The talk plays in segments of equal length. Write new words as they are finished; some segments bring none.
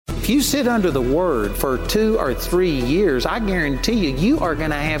you sit under the Word for 2 or 3 years, I guarantee you are going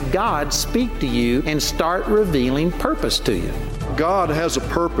to have God speak to you and start revealing purpose to you. God has a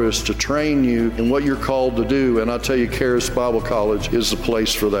purpose to train you in what you're called to do, and I tell you, Charis Bible College is the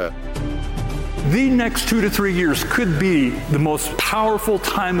place for that. The next 2 to 3 years could be the most powerful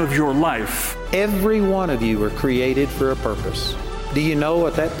time of your life. Every one of you were created for a purpose. Do you know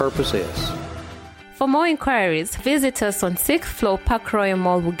what that purpose is? For more inquiries, visit us on 6th floor Park Royal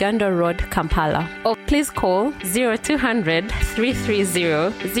Mall, Luganda Road, Kampala. Or please call 0200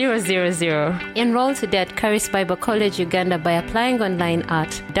 330 000. Enroll today at Charis Bible College Uganda by applying online at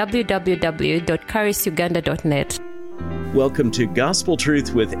www.charisuganda.net. Welcome to Gospel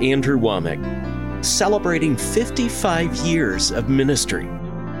Truth with Andrew Womack, celebrating 55 years of ministry.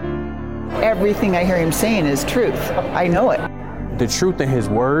 Everything I hear him saying is truth. I know it. The truth in his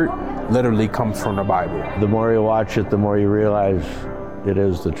word literally comes from the Bible. The more you watch it, the more you realize it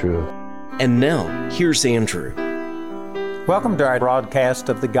is the truth. And now, here's Andrew. Welcome to our broadcast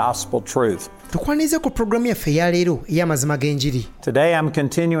of the Gospel Truth. Tukwaniriza ku programu yaffe ya leero ey'amazima g'enjiri. Today I'm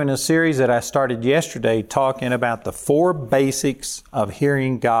continuing a series that I started yesterday talking about the 4 basics of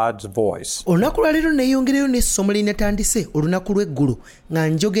hearing God's voice. Olunaku lwa leero neeyongereyo n'essomo lye natandise olunaku lw'eggulu nga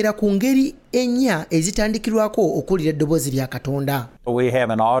njogera ku ngeri ennya ezitandikirwako okuwulira eddoboozi lya Katonda. We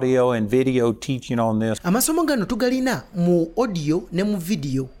have an audio and video teaching on this. Amasomo gano tugalina mu audio ne mu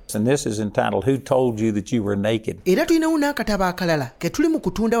video. And this is entitled, Who Told You That You Were Naked? Era tulinawo n'akatabo akalala ke tuli mu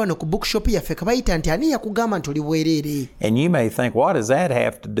kutunda wano ku bookshop yaffe kabayita nti ani yakugamba nti oli bwereere. And you may think, what does that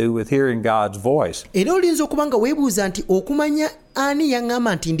have to do with hearing God's voice? Era olinza okuba nga weebuuza nti okumanya ani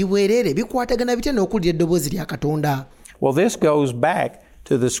yaŋŋamba nti ndi bwereere bikwatagana bitya n'okuwulira eddoboozi lya Katonda. Well, this goes back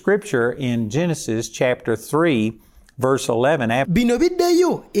to the scripture in Genesis chapter 3, verse 11. Bino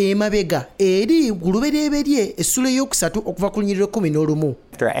biddayo emabega eri ku lubereberye essula ey'okusatu okuva ku lunyiriro 11.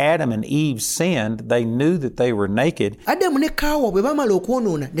 After Adam and Eve sinned, they knew that they were naked. Adamu ne Kaawa bwe bamala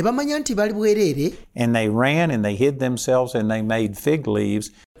okwonoona ne bamanya nti bali bwereere. And they ran and they hid themselves and they made fig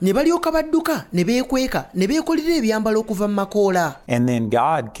leaves. Ne balyoka badduka ne beekweka ne beekolera ebyambalo okuva mu makoola. And then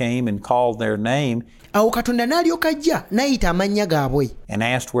God came and called their name. Awo Katonda n'alyoka ajja n'ayita amannya gaabwe. And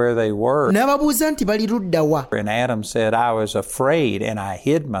asked where they were. N'ababuuza nti bali ludda wa. And Adam said, I was afraid and I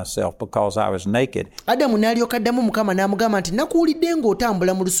hid myself because I was naked. Adamu n'alyoka addamu Mukama n'amugamba nti nakuwulidde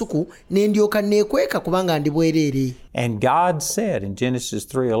ng'otambula mu lusuku ne ndyoka neekweka kubanga ndi bwereere. And God said in Genesis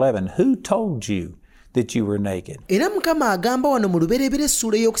 3:11, Who told you that you were naked? Era Mukama agamba wano mu lubereberye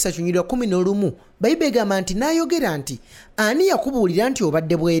essuula ey'okusatu nnyirira 11 Bayibuli egamba nti n'ayogera nti ani yakubuulira nti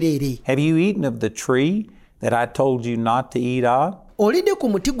obadde bwereere? Have you eaten of the tree that I told you not to eat of? Olidde ku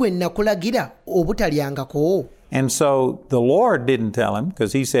muti gwe nakulagira obutalyangako? And so the Lord didn't tell him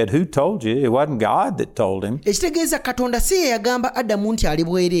because he said, Who told you? It wasn't God that told him. Ekitegeeza Katonda si ye yagamba Adamu nti ali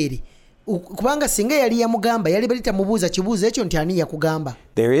bwereere. Kubanga singa yali yamugamba yali balita mubuuza kibuuzo ekyo nti ani yakugamba.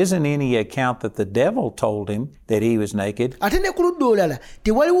 There isn't any account that the devil told him that he was naked. Ate ne ku ludda olulala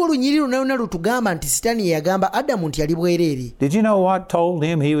tewaliwo olunyiriri lwonna lutugamba nti Sitaani yagamba Adamu nti ali bwereere. Did you know what told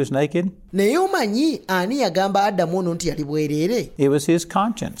him he was naked? Naye omanyi ani yagamba Adamu ono nti yali bwereere? It was his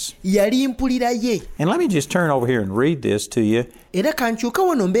conscience. Yali mpulira ye. And let me just turn over here and read this to you. Era kankyuka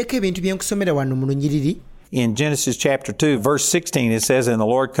wano mbeeko ebintu bye nkusomera wano mu lunyiriri. In Genesis chapter 2, verse 16, it says, And the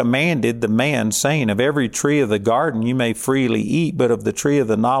Lord commanded the man, saying, Of every tree of the garden you may freely eat, but of the tree of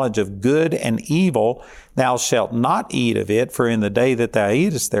the knowledge of good and evil thou shalt not eat of it, for in the day that thou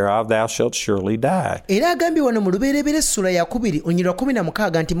eatest thereof thou shalt surely die. Era agambye wano mu lubereberye essula ya 2 onyirira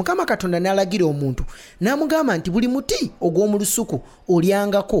 16 nti Mukama Katonda n'alagira omuntu n'amugamba nti buli muti ogw'omu lusuku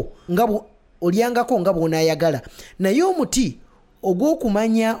olyangako nga bw'onaayagala, naye omuti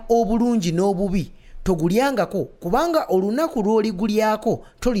ogw'okumanya obulungi n'obubi togulyangako kubanga olunaku lw'oligulyako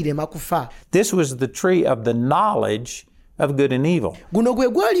tolirema kufa. This was the tree of the knowledge of good and evil. Guno gwe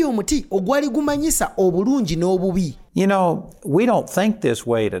gwali omuti ogwali gumanyisa obulungi n'obubi. You know, we don't think this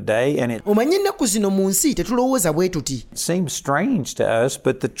way today, and omanye ennaku zino mu nsi tetulowooza bwe tuti. It seems strange to us,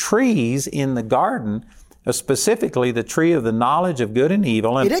 but the trees in the garden, specifically the tree of the knowledge of good and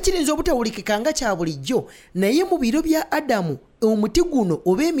evil, era kirinza obutawulikika nga kya bulijjo, naye mu biro bya Adamu omuti guno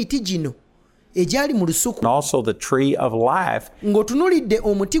oba emiti gino ejali mu lusuku, and also the tree of life, ng'otunulidde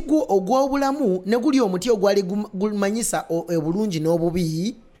omuti ogw'obulamu ne guli omuti ogwali gumanyisa obulungi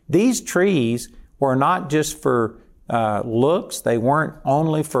n'obubi. These trees were not just for looks, they weren't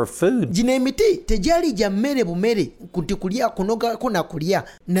only for food. Gino emiti tegyali gya mmere bumere kuti kulya kunogako na kulya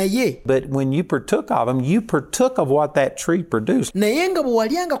naye, but when you partook of them, you partook of what that tree produced. Naye nga bwe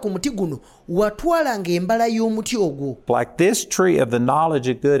walyanga ku muti guno watwalanga embala y'omuti ogwo. Like this tree of the knowledge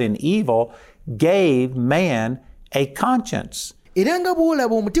of good and evil gave man a conscience. era nga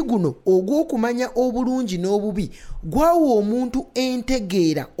bw'olaba omuti guno ogw'okumanya obulungi n'obubi gwawa omuntu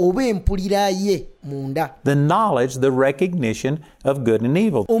entegeera oba empulira ye munda. The knowledge, the recognition of good and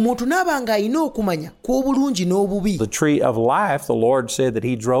evil. Omuntu n'aba ng'alina okumanya kw'obulungi n'obubi. The tree of life, the Lord said that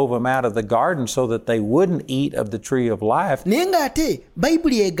He drove them out of the garden so that they wouldn't eat of the tree of life. Naye ng'ate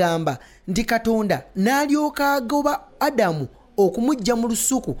Bayibuli egamba nti Katonda n'alyoka agoba Adamu okumujja mu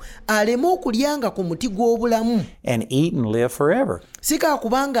lusuku aleme okulyanga ku muti gw'obulamu And eat and live forever. si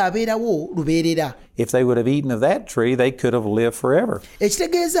kaakubanga abeerawo lubeerera. If they would have eaten of that tree, they could have lived forever.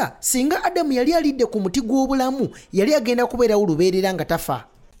 Ekitegeeza singa Adamu yali alidde ku muti gw'obulamu yali agenda kubeerawo lubeerera nga tafa.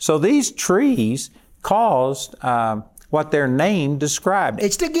 So these trees caused what their name described.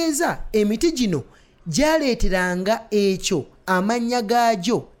 Ekitegeeza emiti gino gyaleeteranga ekyo amannya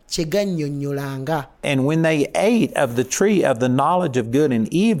gaagyo kye gannyonnyolanga. And when they ate of the tree of the knowledge of good and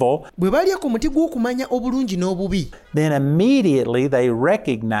evil, Bwe balya ku muti gw'okumanya obulungi n'obubi, then immediately they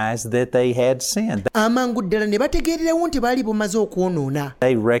recognized that they had sinned. amangu ddala ne bategeererawo nti baali bumaze okwonoona.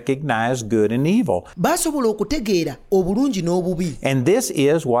 They recognized good and evil. Baasobola okutegeera obulungi n'obubi. And this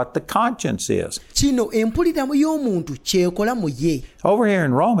is what the conscience is. Kino empuliramu y'omuntu kyekola mu ye. Over here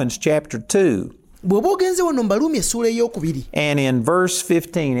in Romans chapter 2, Bw'oba ogenze wano Mbaluumi essuula ey'okubiri, and in verse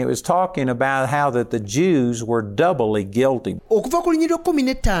 15, it was talking about how that the Jews were doubly guilty. okuva ku lunyiriro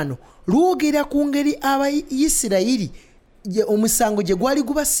 15 lwogera ku ngeri Abayisirayiri omusango gye gwali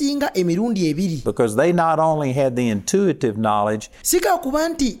gubasinga emirundi ebiri. Because they not only had the intuitive knowledge, Si kaakuba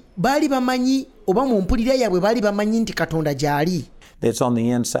nti baali bamanyi oba mu mpulira yaabwe baali bamanyi nti Katonda gy'ali, that's on the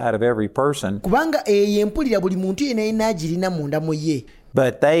inside of every person, kubanga eyo empulira buli muntu yenna yenna agirina munda mu ye.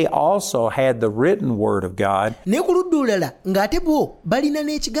 but they also had the written word of God, Naye ku ludda olulala ng'ate bo balina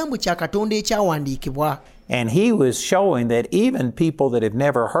n'ekigambo kya Katonda ekyawandiikibwa. and he was showing that even people that have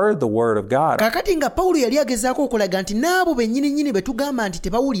never heard the word of God Kaakati nga Pawulo yali agezaako okulaga nti n'abo bennyini be tugamba nti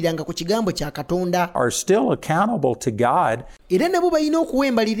tebawuliranga ku kigambo kya Katonda, are still accountable to God era nabo balina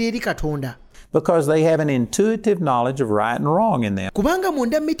okuwembalira eri Katonda, because they have an intuitive knowledge of right and wrong in them, kubanga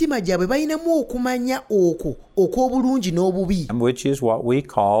munda mu mitima gyabwe balinamu okumanya okwo okw'obulungi n'obubi. which is what we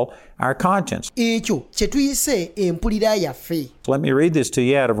call our conscience. Ekyo kye tuyise empulira yaffe. Let me read this to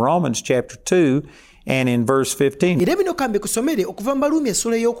you out of Romans chapter 2 and in verse 15. Era bino kambe kusomere okuva mu Baluumi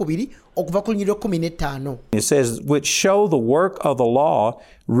essuula ey'okubiri okuva ku lunyiriro 15. It says, which show the work of the law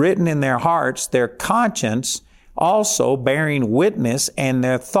written in their hearts, their conscience also bearing witness, and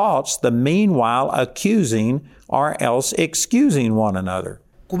their thoughts the meanwhile accusing or else excusing one another.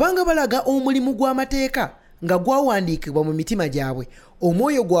 Kubanga balaga omulimu gw'amateeka nga gwawandiikibwa mu mitima gyabwe,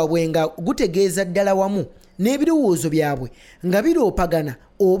 omwoyo gwabwe nga gutegeeza ddala wamu n'ebirowoozo byabwe nga biroopagana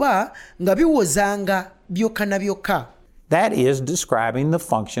oba nga biwozanga byokka na byokka. That is describing the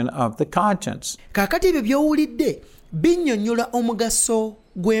function of the conscience. Kaakati ebyo by'owulidde binnyonnyola omugaso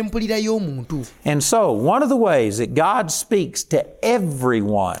gw'empulira y'omuntu. And so, one of the ways that God speaks to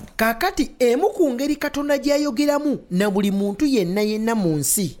everyone Kaakati emu ku ngeri Katonda gy'ayogeramu na buli muntu yenna yenna mu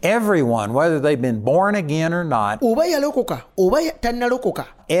nsi, everyone, whether they've been born again or not, oba yalokoka oba tannalokoka,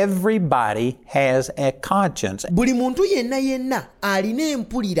 everybody has a conscience. buli muntu yenna yenna alina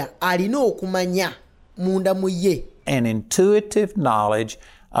empulira, alina okumanya munda mu ye, An intuitive knowledge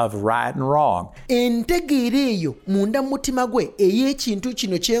of right and wrong. entegeera eyo munda mu mutima gwe ey'ekintu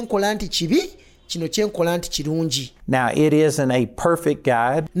kino kyenkola nti kibi, kino kyenkola nti kirungi. Now, it isn't a perfect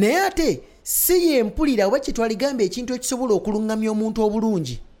guide. Naye ate si yempulira oba kye twaligamba ekintu ekisobola okuluŋŋamya omuntu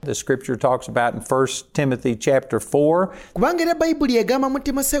obulungi. The scripture talks about in 1 Timothy chapter 4, Kubanga era Bayibuli egamba mu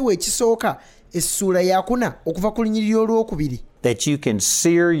Timoseewo ekisooka essuula ya 4 okuva ku lunyiriro olwokubiri, that you can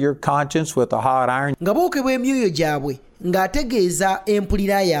sear your conscience with a hot iron. nga bookebwa emyoyo gyabwe ng'ategeeza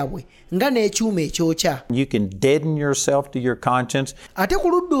empulira yaabwe nga n'ekyuma ekyokya. You can deaden yourself to your conscience. Ate ku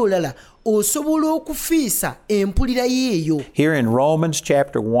ludda olulala osobola okufiisa empulira yeeyo. Here in Romans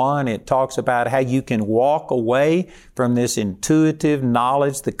chapter 1, it talks about how you can walk away from this intuitive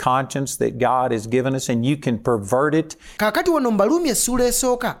knowledge, the conscience that God has given us, and you can pervert it. Kaakati wano mu Baluumi essuula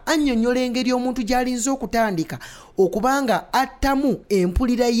esooka annyonnyola engeri omuntu gy'alinza okutandika okubanga attamu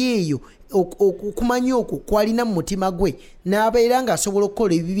empulira yeeyo, okumanya okwo kwalina mu mutima gwe, n'abeera ng'asobola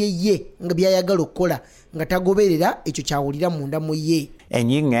okukola ebibye ye nga by'ayagala okukola nga tagoberera ekyo kyawulira munda mu ye. And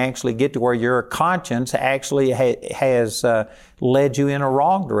you can actually get to where your conscience actually has led you in a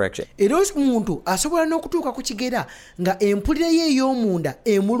wrong direction. Era omuntu asobola n'okutuuka ku kigera nga empulira ye ey'omunda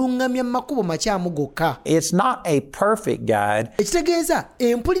emuluŋŋamya mu makubo makyamu gokka. It's not a perfect guide, Ekitegeeza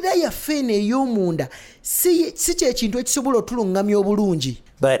empulira yaffe eno ey'omunda si kye kintu ekisobola otuluŋŋamya obulungi.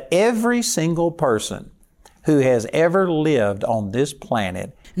 but every single person who has ever lived on this planet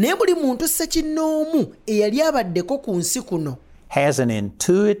Naye buli muntu ssekinnoomu eyali abaddeko ku nsi kuno has an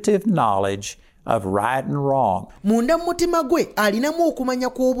intuitive knowledge of right and wrong. Munda mu mutima gwe alinamu okumanya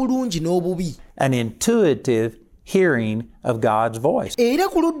kw'obulungi n'obubi. An intuitive hearing of God's voice. Era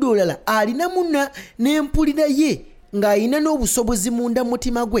ku ludda olulala alinamu n'empulira ye ng'alina n'obusobozi munda mu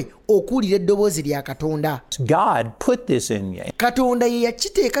mutima gwe okuwulira eddoboozi lya Katonda. God put this in you. Katonda ye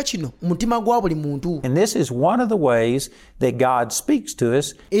yakiteeka kino mu mutima gwa buli muntu. And this is one of the ways that God speaks to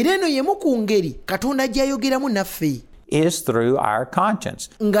us. Era eno y'emu ku ngeri Katonda gy'ayogeramu naffe. Is through our conscience.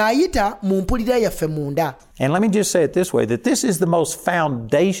 Ng'ayita mu mpulira yaffe munda. And let me just say it this way, that this is the most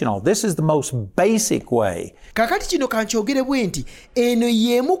foundational, this is the most basic way. Kakati kino kankyogere bwe nti eno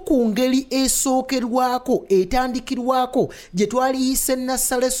y'emu ku ngeri esookerwako etandikirwako gye twaliyise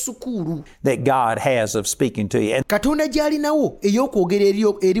nassale ssukuulu. That God has of speaking to you. And Katonda gy'alinawo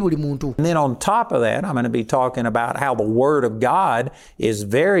ey'okwogera eri buli muntu. then on top of that, I'm going to be talking about how the Word of God is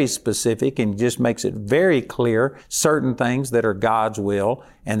very specific and just makes it very clear certain things that are God's will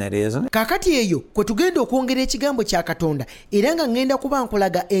and that isn't. Kakati eyo kwe tugenda okwongera ekigambo kya Katonda era nga ngenda kuba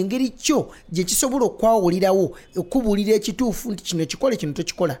nkulaga engeri kyo gye kisobola okwawulirawo okubuulira ekituufu nti kino kikole kino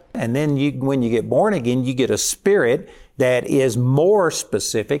tokikola. And then when you get born again, you get a spirit that is more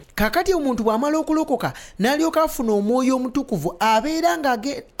specific. Kakati omuntu bw'amala okulokoka n'alyoka afuna omwoyo omutukuvu abeera nga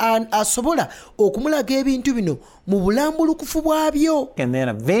asobola okumulaga ebintu bino mu bulambulukufu bwabyo. And then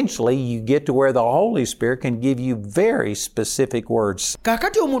eventually you get to where the Holy Spirit can give you very specific words.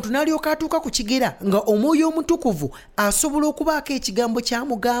 Kakati omuntu n'alyoka atuuka ku kigera nga omwoyo omutukuvu asobola okubaako ekigambo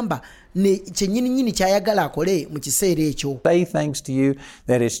ky'amugamba ne kyennyininyini ky'ayagala akole mu kiseera ekyo. Say things to you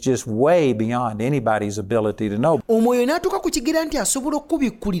that it's just way beyond anybody's ability to know. Omwoyo n'atuuka ku kigera nti asobola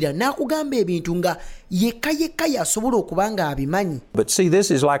okukubikkulira n'akugamba ebintu nga yekka yasobola okuba nga abimanyi. But see,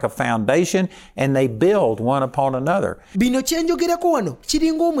 this is like a foundation and they build one upon another. Bino kye njogerako wano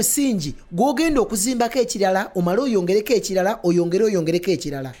kiringa omusingi gw'ogenda okuzimbako ekirala omale oyongereko ekirala oyongereko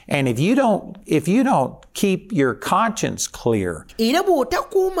ekirala. And if you don't keep your conscience clear, era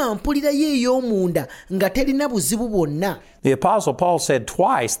bw'otakuuma mpulira ye ey'omunda nga terina buzibu bwonna. the Apostle Paul said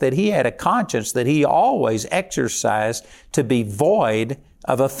twice that he had a conscience that he always exercised to be void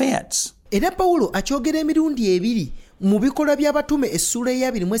of offense. Era Pawulo akyogera emirundi ebiri mu bikolwa by'abatume essula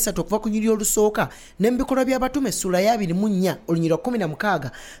ya 23 okuva ku nnyiriri olusooka ne mu bikolwa by'abatume essula ya 24 olunyiriri 16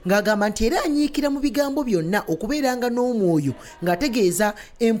 ng'agamba nti era anyiikira mu bigambo byonna okubeeranga n'omwoyo ng'ategeeza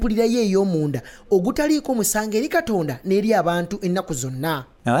empulira ye ey'omunda ogutaliiko musango eri Katonda n'eri abantu ennaku zonna.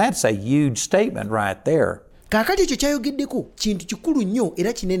 Now that's a huge statement right there. Kaakati ekyo kyayogeddeko kintu kikulu nnyo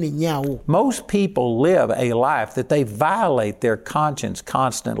era kinene nnyo. Most people live a life that they violate their conscience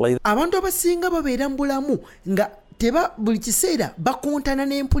constantly. Abantu abasinga babeera mu bulamu nga buli kiseera bakontana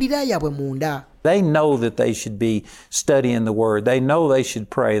n'empulira yaabwe munda. They know that they should be studying the Word. They know they should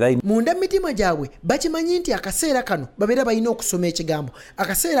pray. Munda mitima gyabwe bakimanyi nti akaseera kano babeera balina okusoma ekigambo.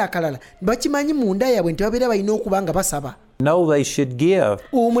 Akaseera akalala bakimanyi munda yaabwe nti babeera balina okuba nga basaba. Know they should give.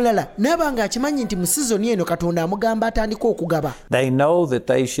 Omulala n'aba nga akimanyi nti mu sizoni eno Katonda amugamba atandika okugaba. They know that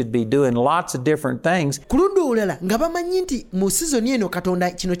they should be doing lots of different things. Ku ludda olulala nga bamanyi nti mu sizoni eno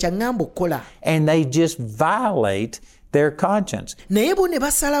Katonda kino kyaŋŋamba okukola. And they just violate their conscience. Naye bo ne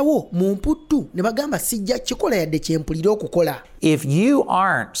basalawo mu mputtu ne bagamba sijja kikola yadde kyempulira okukola. If you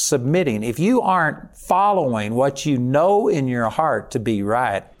aren't submitting, if you aren't following what you know in your heart to be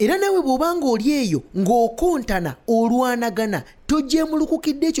right, era nawe bw'obanga oli eyo ng'okontana olwanagana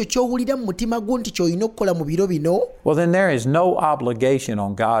togyemulukukidde ekyo ky'owulira mu mutima gwo nti ky'olina okukola mu biro bino, well then there is no obligation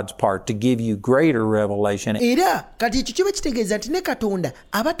on God's part to give you greater revelation. Era kati ekyo kiba kitegeeza nti ne Katonda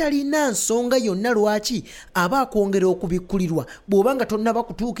aba talina nsonga yonna lwaki aba akwongera okubikkulirwa bw'obanga tonnaba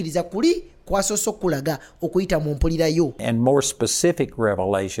kutuukiriza kuli kwasoose okulaga okuyita mu mpulira yo. And more specific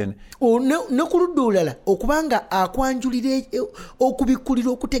revelation. Ne ku ludda olulala okubanga akwanjulira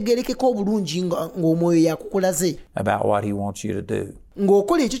okubikkulira okutegeerekeka obulungi ng'omwoyo yakukulaze. About what he wants you to do.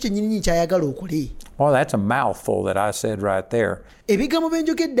 Ng'okola ekyo kyennyini ky'ayagala okole. Well, that's a mouthful that I said right there. Ebigambo bye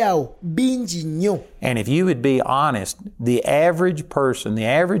njogedde awo bingi nnyo. And if you would be honest, the average person, the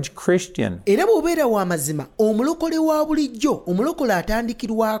average Christian, era bw'obeera wa mazima omulokole wa bulijjo omulokole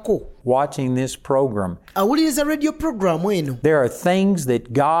atandikirwako watching this program, awuliriza radio program eno, there are things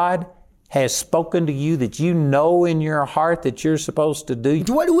that God has spoken to you that you know in your heart that you're supposed to do.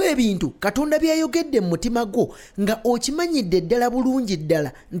 Nti waliwo ebintu Katonda byayogedde mu mutima gwo nga okimanyidde ddala bulungi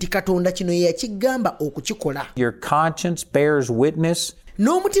ddala nti Katonda kino ye yakigamba okukikola. Your conscience bears witness.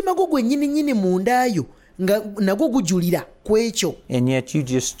 N'omutima gwo gwennyininyini mundaayo nga nagwo gujulira ku ekyo. And yet you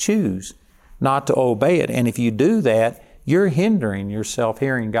just choose not to obey it. And if you do that, you're hindering yourself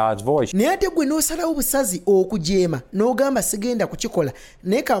hearing God's voice. naye ate gwe n'osalawo busazi okujeema n'ogamba sigenda kukikola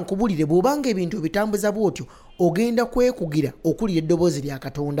naye kankubulire bw'obanga ebintu bitambuza bw'otyo ogenda kwekugira okuwulira eddoboozi lya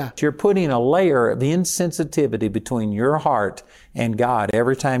Katonda. You're putting a layer of insensitivity between your heart and God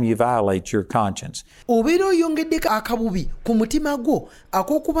every time you violate your conscience. obeera oyongeddeko akabubi ku mutima gwo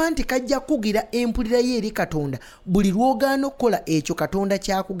ak'okuba nti kajja kukugira empulira ye eri Katonda buli lw'ogaana okukola ekyo Katonda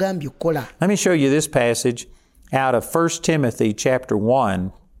kyakugambye okukola. Let me show you this passage out of 1 Timothy chapter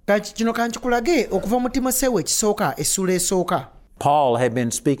 1. Kino kankikulage okuva mu Timoseewo ekisooka essula esooka. Paul had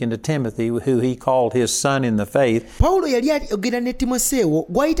been speaking to Timothy, who he called his son in the faith. Pawulo yali ayogera ne Timoseewo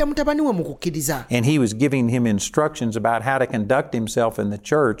gw'ayita mutabani we mu kukkiriza. And he was giving him instructions about how to conduct himself in the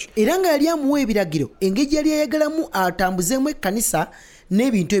church. Era nga yali amuwa ebiragiro engeri yali ayagalamu atambuzeemu ekkanisa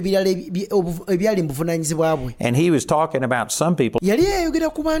n'ebintu ebirala ebyali mu buvunaanyizibwa bwe. And he was talking about some people. Yali ayogera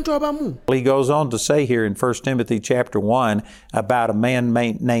ku bantu abamu. He goes on to say here in 1 Timothy chapter 1 about a man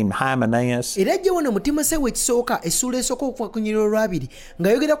named Hymenaeus. Era ajja wano mu Timoseewo ekisooka essula esooka okuva ku nnyiriro lwabiri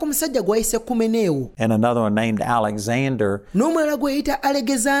ng'ayogera ku musajja gw'ayise Kumeneewo. And another one named Alexander. N'omulala gw'eyita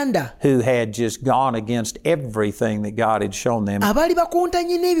Alexander. Who had just gone against everything that God had shown them. Abaali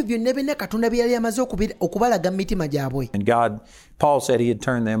bakontanye n'ebyo byonna byonna Katonda bye yali amaze okubalaga mu mitima gyabwe. And Paul said he had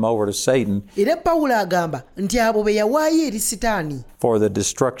turned them over to Satan. Era Pawulo agamba nti abo be yawaayo eri Sitaani. For the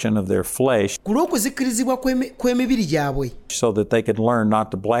destruction of their flesh. Ku lw'okuzikirizibwa kw'emibiri gyabwe. So that they could learn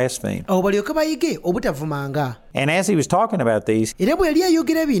not to blaspheme. Abo balyoke bayige obutavumanga. And as he was talking about these, era bwe yali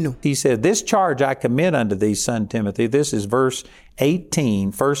ayogera bino, he said, "This charge I commit unto thee, son Timothy." This is verse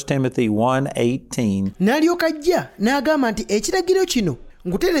 18, 1 Timothy 1:18. N'alyoka ajja n'agamba nti ekiragiro kino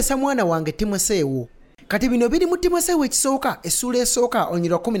nguteresa mwana wange Timoseewo. Kati bino biri mu Timoseewo ekisooka essula esooka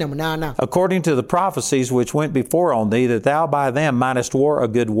onyirwa 18. According to the prophecies which went before on thee, that thou by them mightest war a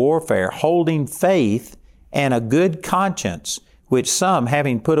good warfare, holding faith and a good conscience, which some,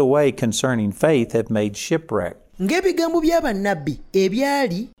 having put away concerning faith, have made shipwreck. Ng'ebigambo bya bannabbi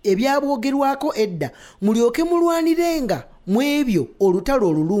ebyabwogerwako edda mulyoke mulwanirenga mu ebyo olutalo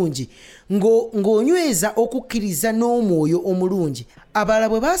olulungi ng'onyweza okukkiriza n'omwoyo omulungi abalala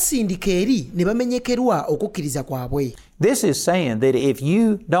bwe basindika eri ne bamenyekerwa okukkiriza kwabwe. This is saying that if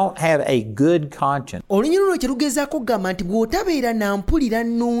you don't have a good conscience, olunyi luno kyelugezaako kugamba nti bw'otabeera na mpulira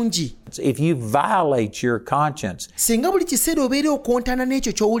nnungi, if you violate your conscience, singa buli kiseera obeera okontana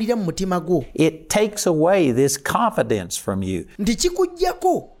n'ekyo ky'owulira mu mutima gwo, it takes away this confidence from you. Nti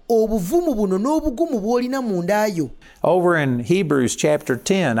kikuggyako obuvumu buno n'obugumu bw'olina munda yo. Over in Hebrews chapter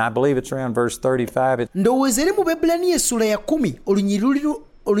 10, I believe it's around verse 35. Ndowooza eri mu Bebbulaniya essula ya 10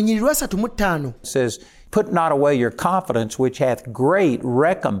 olunyiri lwa 35. It says, "Put not away your confidence, which hath great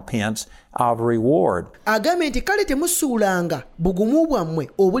recompense of reward." Agambe nti kale temusuulanga bugumu bwammwe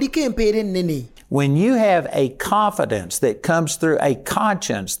obuliko empeera ennene. When you have a confidence that comes through a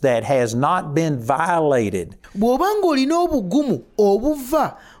conscience that has not been violated, bw'obanga olina obugumu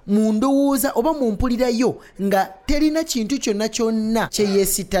obuva mu ndowooza oba mu mpulira yo nga terina kintu kyonna kyonna kye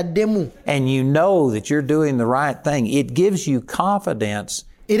yeesitaddemu, and you know that you're doing the right thing, it gives you confidence.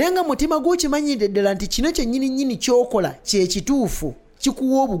 Era nga mutima gwo kimanyidde ddala nti kino kyennyini ky'okola kye kituufu,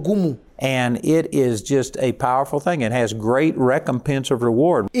 kikuwa obugumu. And it is just a powerful thing. It has great recompense of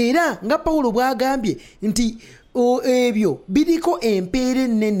reward. Era nga Pawulo bw'agambye nti ebyo biriko empeera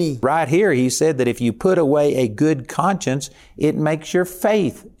ennene. Right here he said that if you put away a good conscience, it makes your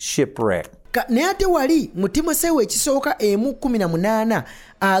faith shipwreck. Naye ate wali mu Timoseewo ekisooka 1:18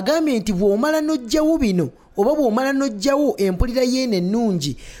 agambye nti bw'omala n'oggyawo bino oba bw'omala n'oggyawo empulira y'eno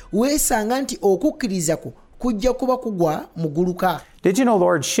ennungi weesanga nti okukkiriza kwo kujja kuba kugwa mu gguluka. Did you know the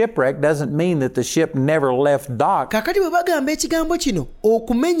word shipwreck doesn't mean that the ship never left dock? Kakati bwe bagamba ekigambo kino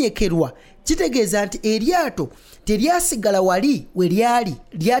okumenyekerwa kitegeeza nti eryato teryasigala wali we lyali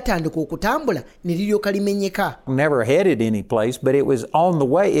lyatandika okutambula ne liryoka limenyeka. Never headed any place, but it was on the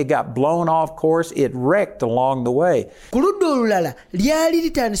way. It got blown off course. It wrecked along the way. Ku ludda olulala lyali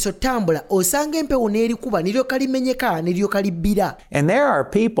litandise otambula osanga empewo n'erikuba ne lyoka limenyeka ne lyoka libbira. And there are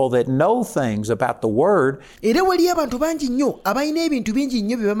people that know things about the word. Era wali abantu bangi nnyo abalina ebintu bingi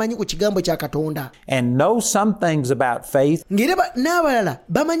nnyo bye bamanyi ku kigambo kya Katonda. And know some things about faith. Ng'era n'abalala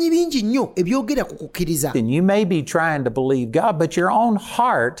bamanyi bingi nnyo ebyogera ku kukkiriza. And you may be trying to believe God, but your own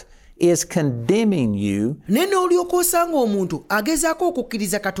heart is condemning you. Naye n'olyoka osanga omuntu agezaako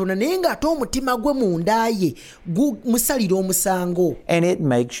okukkiriza Katonda naye ng'ate omutima gwe munda ye gumusalira omusango. And it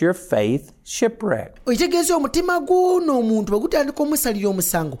makes your faith shipwreck. Ekitegeeza omutima gw'ono omuntu bwe gutandika omusalira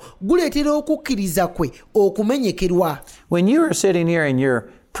omusango guleetera okukkiriza kwe okumenyekerwa. When you are sitting here and you're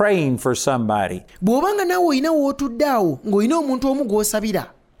praying for somebody, bw'obanga naawe olina w'otudde awo ng'olina omuntu omu gw'osabira,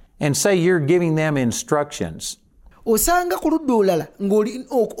 and say you're giving them instructions, osanga ku ludda olulala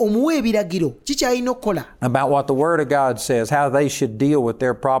ng'omuwa ebiragiro kikyalina okukola about what the Word of God says, how they should deal with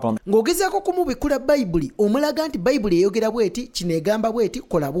their problem. ng'ogezaako kumubikula bayibuli omulaga nti bayibuli eyogera bweti kino egamba bweti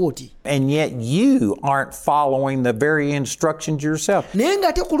kola bwoti And yet you aren't following the very instructions yourself. naye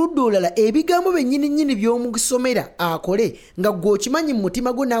ng'ate ku ludda olulala ebigambo byennyini by'omusomera akole nga gwe okimanyi mu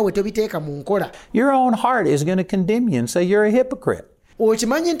mutima gwo naawe tobiteeka mu nkola Your own heart is going to condemn you and say you're a hypocrite.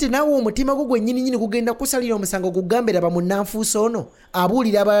 okimanyi nti naawe omutima gwo gwennyini gugenda kusalira omusango gugambe laba munnanfuusa ono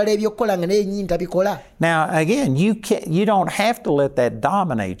abuulira abalala ebyokukola nga naye nnyini tabikola Now, again, you don't have to let that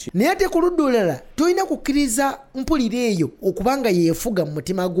dominate you. naye ate ku ludda olulala tolina kukkiriza mpulira eyo okuba nga yeefuga mu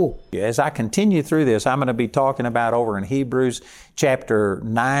mutima gwo As I continue through this, I'm going to be talking about over in Hebrews chapter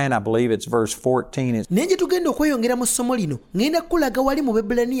 9, I believe it's verse 14. naye gye tugenda okweyongera mu ssomo lino ngenda kukulaga wali mu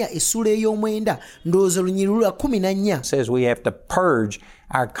Bebbulaniya essula ey'omwenda ndowooza olunyiriri lwa 14 It says we have to purge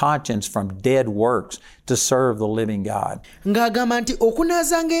our conscience from dead works to serve the living God. ng'agamba nti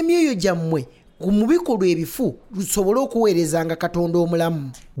okunaazanga emyoyo gyammwe mu bikolwa ebifu lusobole okuweerezanga Katonda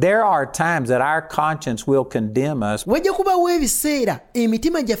omulamu There are times that our conscience will condemn us wajja kubaawo ebiseera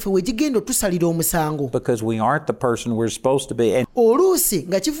emitima gyaffe we gigenda otusalira omusango because we aren't the person we're supposed to be. And oluusi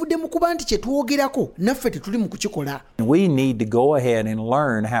nga kivudde mu kuba nti kye twogerako naffe tetuli mu kukikola we need to go ahead and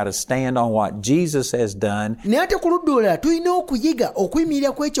learn how to stand on what Jesus has done naye ate ku ludda olulala tulina okuyiga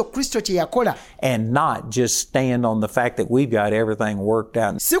okuyimirira ku ekyo Kristo kye yakola and not just stand on the fact that we've got everything worked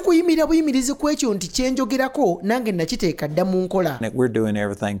out si kuyimirira buyimirizi ku ekyo nti kye njogerako nange nakiteeka dda mu nkola that we're doing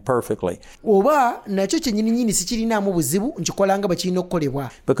everything perfectly, oba nakyo kyennyini sikirinaamu buzibu nkikola nga bwe kirina okukolebwa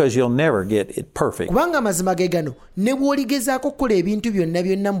because you'll never get it perfect. kubanga amazima ge gano ne bw'oligezaako okukola ebintu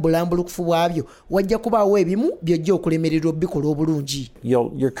byonna mu bulambulukufu bwabyo wajja kubaawo ebimu by'ojja okulemererwa obikola obulungi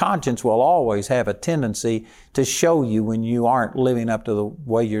Your conscience will always have a tendency to show you when you aren't living up to the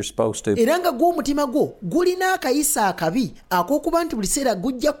way you're supposed to. era nga gw'omutima gwo gulina akayisa akabi ak'okuba nti buli seera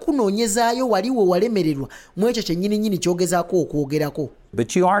gujja kunoonyezaayo wali we walemererwa mu ekyo kyennyini kyogezaako okwogerako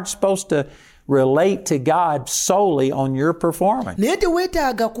But you aren't supposed to relate to God solely on your performance. naye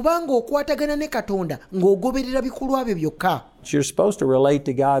teweetaaga kubanga okwatagana ne Katonda ng'ogoberera bikolwa byo byokka You're supposed to relate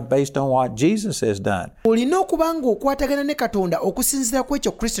to God based on what Jesus has done. olina okuba ng'okwatagana ne Katonda okusinziira ku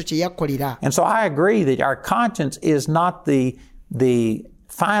ekyo Kristo kye yakkolera And so I agree that our conscience is not the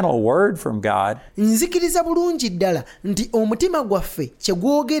final word from God, nzikiriza bulungi ddala nti omutima gwaffe kye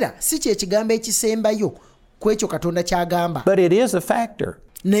gwogera si kye kigambo ekisembayo ku ekyo Katonda ky'agamba but it is a factor.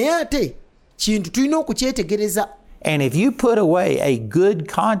 naye ate kintu tulina okukyetegereza And if you put away a good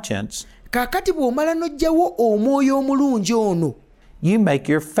conscience, kaakati bw'omala n'oggyawo omwoyo omulungi ono you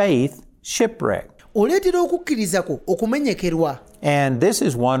make your faith shipwrecked. oleetera okukkiriza kwo okumenyekerwa And this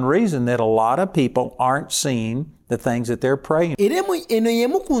is one reason that a lot of people aren't seeing the things that they're praying. era eno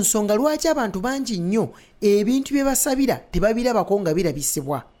y'emu ku nsonga lwaki abantu bangi nnyo ebintu bye basabira tebabirabako nga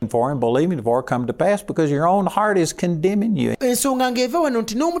birabisibwa for and believing for come to pass because your own heart is condemning you. ensonga ng'eva wano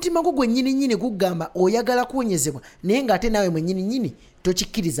nti n'omutima gwo gwennyini gugamba oyagala kuwonyezebwa naye ng'ate naawe mwennyini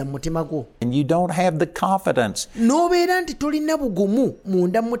tokikkiriza mu mutima gwo And you don't have the confidence n'obeera nti tolina bugumu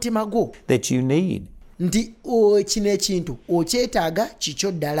munda mu mutima gwo that you need. nti kino ekintu okyetaaga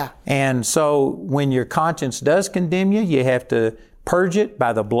kikyo ddala And so when your conscience does condemn you, you have to purge it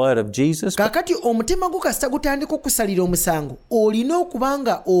by the blood of Jesus. kaakati omutima gwo kasita gutandika okusalira omusango olina okuba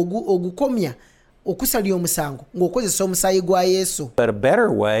nga ogukomya okusalira omusango ng'okozesa omusaayi gwa Yesu But a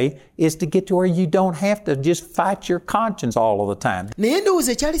better way is to get to where you don't have to just fight your conscience all of the time. naye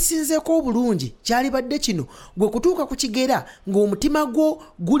ndowooza ekyalisinzeeko obulungi kyalibadde kino gwe kutuuka ku kigera ng'omutima gwo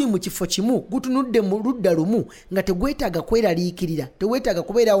guli mu kifo kimu gutunudde mu ludda lumu nga tegwetaaga kweraliikirira teweetaaga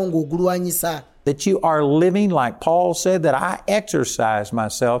kubeerawo ng'ogulwanyisa That you are living like Paul said, that I exercise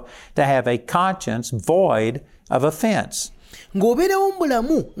myself to have a conscience void of offense. ng'obeerawo mu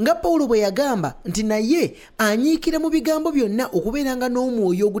bulamu nga Pawulo bwe yagamba nti naye anyiikira mu bigambo byonna okubeeranga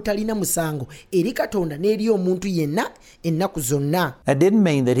n'omwoyo ogutalina musango eri Katonda n'eri omuntu yenna ennaku zonna. That didn't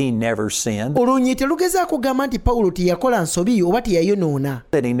mean that he never sinned, olunyi telugezaako kugamba nti Pawulo teyakola nsobi oba teyayonoona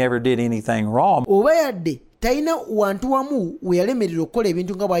that he never did anything wrong. oba yadde talina wantu wamu we yalemerera okukola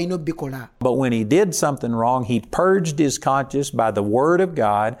ebintu nga bw'alina obbikola. But when he did something wrong, he purged his conscience by the word of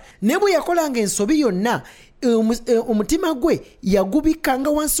God. ne bwe yakolanga ensobi yonna omutima gwe yagubikanga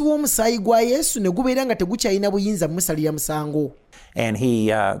wansi w'omusaayi gwa Yesu ne gubeera nga tegukyalina buyinza bumusalira musango. And he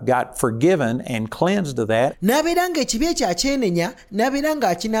got forgiven and cleansed of that. n'abeera nga ekibi ekyo akyenenya n'abeera nga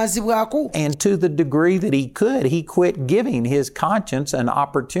akinaazibwako. And to the degree that he could, he quit giving his conscience an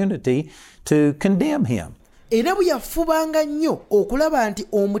opportunity to condemn him. era bwe yafubanga nnyo okulaba nti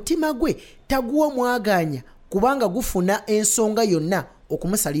omutima gwe taguwa mwagaanya kubanga gufuna ensonga yonna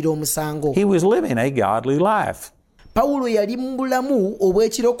okumusalira omusango. He was living a godly life. Pawulo yali mu bulamu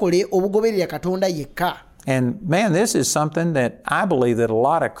obw'ekirokole obugoberera Katonda yekka. And man, this is something that I believe that a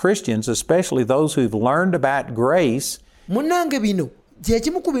lot of Christians, especially those who've learned about grace, munnange bino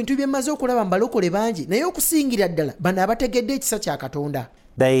kyekimu ku bintu bye mmaze okulaba mbalokole bangi naye okusingira ddala bano abategedde ekisa kya Katonda.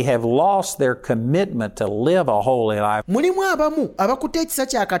 they have lost their commitment to live a holy life. Mulimu abamu abakutte ekisa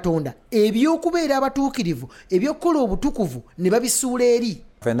kya Katonda eby'okubeera abatuukirivu eby'okukola obutukuvu ne babisuula eri.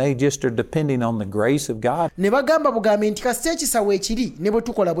 And they just are depending on the grace of God ne bagamba bugambe nti kasita ekisawo ekiri ne bwe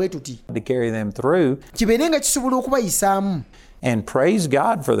tukola bwe tuti to carry them through. kibeere nga kisobola okubayisaamu. And praise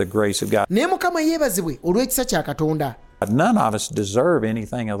God for the grace of God. naye Mukama yeebazibwe olw'ekisa kya Katonda. None of us deserve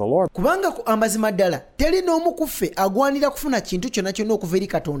anything of the Lord. kubanga amazima ddala teri n'omu ku ffe agwanira kufuna kintu kyonna kyonna okuva eri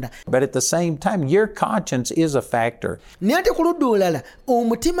Katonda. But at the same time, your conscience is a factor. naye ate ku ludda olulala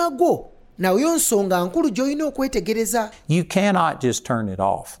omutima gwo nayo nsonga nkulu gy'olina okwetegereza. You cannot just turn it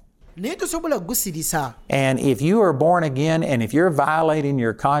off. naye tosobola kugusirisa. And if you are born again and if you're violating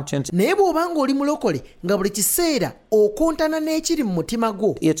your conscience, naye bw'obanga oli mulokole nga buli kiseera okontana n'ekiri mu mutima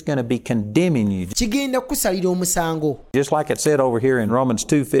gwo, it's going to be condemning you. kigenda kukusalira omusango. Just like it said over here in Romans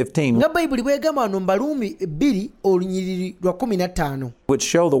 2:15, nga Bayibuli bw'egamba wano mu Baluumi 2 olunyiriri lwa 15. which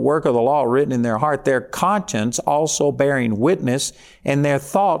show the work of the law written in their heart, their conscience also bearing witness, and their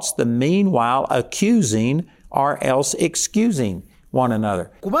thoughts the meanwhile accusing or else excusing one another.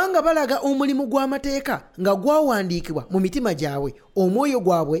 kubanga balaga omulimu gw'amateeka nga gwawandiikibwa mu mitima gyabwe, omwoyo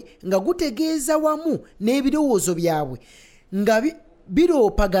gwabwe nga gutegeeza wamu n'ebirowoozo byabwe nga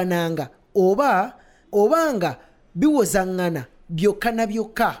biroopagananga oba nga biwozaŋŋana byokka na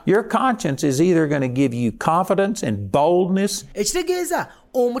byokka. Your conscience is either going to give you confidence and boldness, ekitegeeza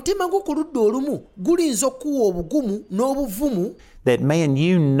omutima gwo ku ludda olumu gulinza okuwa obugumu n'obuvumu that man,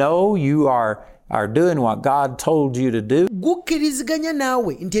 you know you are doing what God told you to do, gukkiriziganya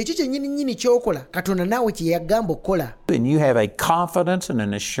naawe nti ekyo kyennyini ky'okola Katonda naawe kye yagamba okukola. and you have a confidence and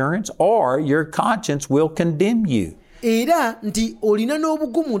an assurance, or your conscience will condemn you. era nti olina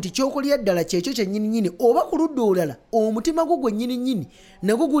n'obugumu nti ky'okolera ddala kyekyo kyennyini oba ku ludda olulala omutima gwo gwennyini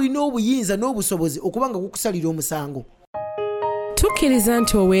nagwo gulina obuyinza n'obusobozi okuba nga gukusalira omusango. tukkiriza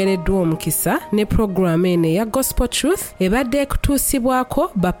nti oweereddwa omukisa ne pulogulaamu eno eya Gospel Truth ebadde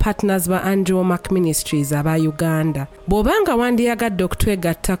ekutuusibwako ba partners ba Andrew Mac Ministries aba Uganda. bw'obanga wandiyagadde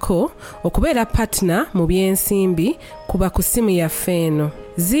okutwegattako okubeera partner mu by'ensimbi kuba ku ssimu yaffe eno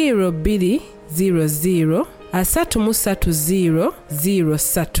 0200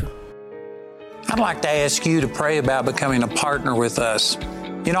 33003. I'd like to ask you to pray about becoming a partner with us.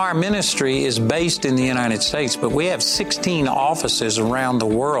 You know, our ministry is based in the United States, but we have 16 offices around the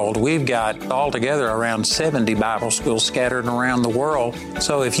world. We've got altogether around 70 Bible schools scattered around the world.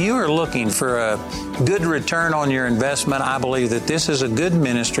 So if you are looking for a good return on your investment, I believe that this is a good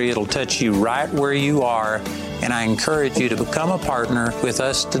ministry. It'll touch you right where you are. And I encourage you to become a partner with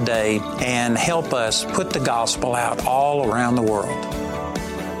us today and help us put the gospel out all around the world.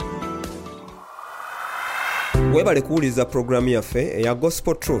 Webale kuwuliza programu yaffe eya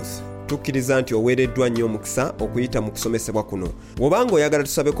Gospel Truth. Tukkiriza nti oweereddwa nnyo omukisa okuyita mu kusomesebwa kuno. Bw'obanga oyagala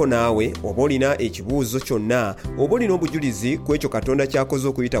tusabeko naawe, oba olina ekibuuzo kyonna, oba olina obujulizi ku ekyo Katonda ky'akoze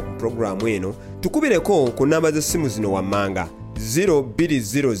okuyita ku programu eno, tukubireko ku nnamba z'essimu zino wammanga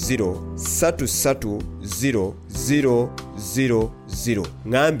 0200 330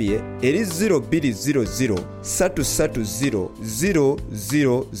 ngambye eri 0200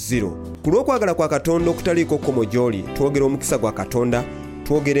 330 ku lw'okwagala kwa Katonda okutaliiko kkomo gy'oli, twogera omukisa gwa Katonda,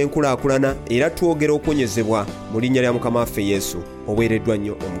 twogera enkulaakulana era twogera okuwonyezebwa mu linnya lya Mukama waffe Yesu. Oweereddwa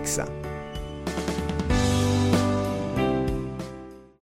nnyo omukisa.